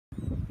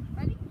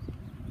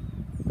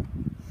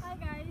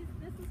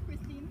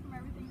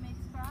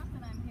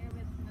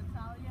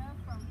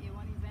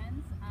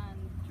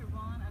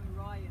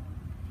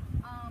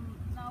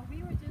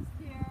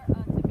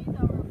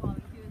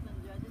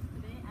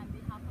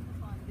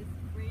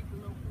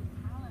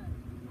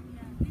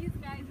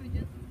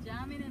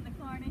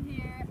corner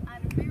here,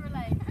 and we were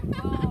like,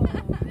 whoa,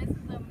 this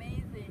is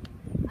amazing.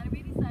 And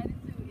we decided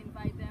to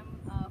invite them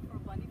for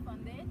Bunny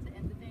Fun Day to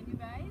entertain you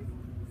guys.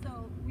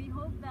 So we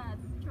hope that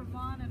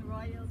Trevaun and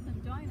Royal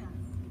can join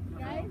us.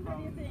 Guys, what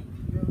do you think?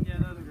 Yeah,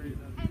 that's great.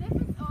 And if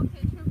it's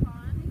okay,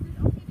 Trevaun, is it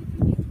okay that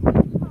you give them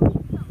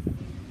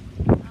something,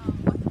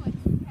 what to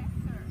expect,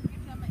 or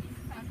give them an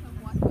insight of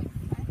what to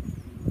expect?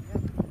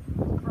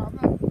 No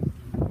problem.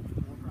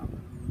 No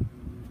problem.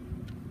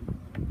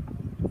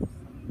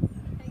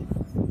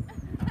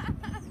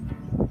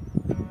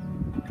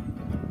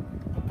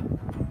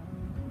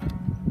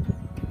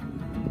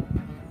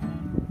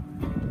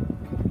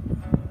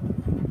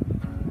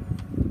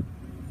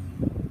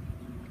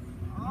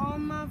 All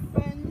my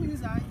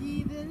friends are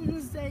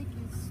heathens, take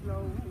it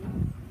slow.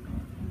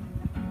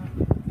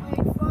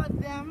 Wait for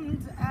them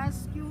to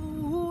ask you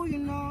who you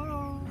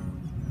know.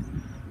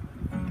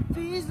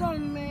 Please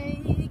don't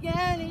make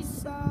any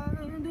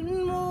sudden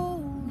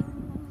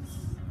moves.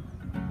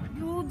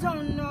 You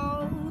don't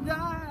know the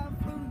half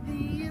of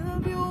the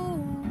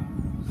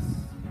abuse.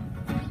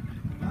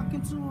 Walk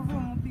into a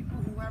room with people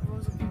who have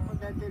rows of people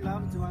that they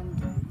love to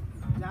undo.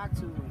 Not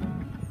to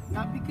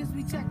Not because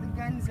we check the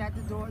guns at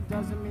the door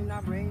doesn't mean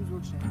our brains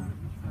will change.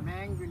 I'm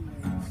angry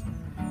news.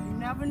 You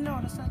never know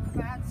the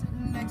psychopath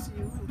sitting next to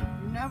you.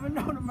 You never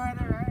know the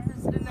murderer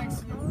sitting next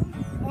to you.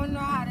 You wonder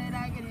how did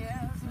I get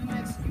here sitting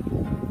next to you.